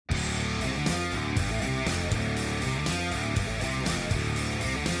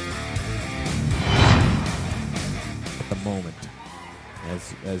moment.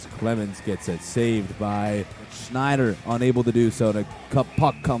 As Clemens gets it saved by Schneider, unable to do so. The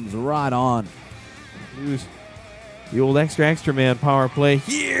puck comes right on. Lose the old extra man power play.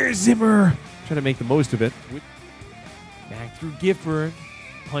 Here, Zimmer trying to make the most of it. Back through Gifford,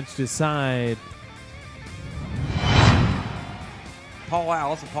 punched aside. Paul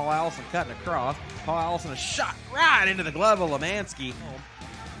Allison cutting across. Paul Allison, a shot right into the glove of Lemanski.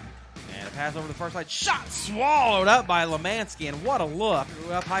 And a pass over the first line. Shot swallowed up by Lemanski, and what a look.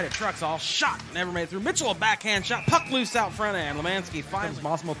 Up high to Truxall. Shot never made it through. Mitchell, a backhand shot. Puck loose out front, and Lemanski finds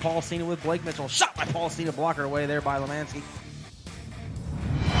Massimo Paulsina with Blake Mitchell. Shot by Paulsina, blocker away there by Lemanski.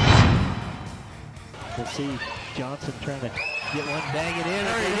 We'll see Johnson trying to get one, bang it in.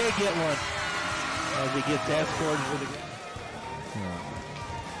 He did get one. As he gets escorted with a...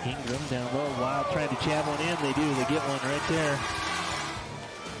 Ingram down low. Wild trying to jab one in. They do. They get one right there.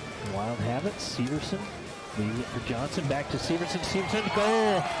 Wild have it. Severson leaving it for Johnson. Back to Severson. Severson,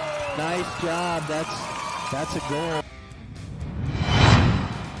 goal. Nice job. That's a goal.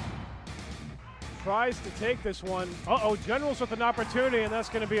 Tries to take this one. Uh-oh, Generals with an opportunity, and that's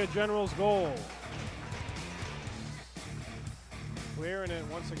going to be a Generals goal. Clearing it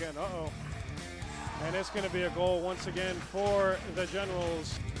once again. Uh-oh. And it's going to be a goal once again for the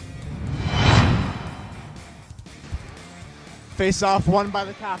Generals. Face-off won by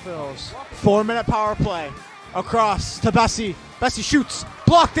the Capitals. 4-minute power play. Across to Bessie. Bessie shoots.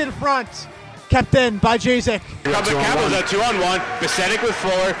 Blocked in front. Kept in by Jazik. The Capitals at 2-on-1. Basetic with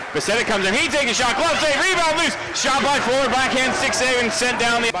Fuller. Basetic comes in. He takes a shot. Glove save. Rebound loose. Shot by Fuller. Backhand 6-7. Sent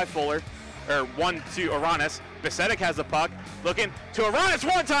down by Fuller. Or 1 to Aranis. Basetic has the puck. Looking to Aranis.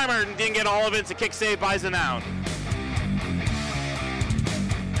 One-timer. Didn't get all of it. It's a kick save by Zenone.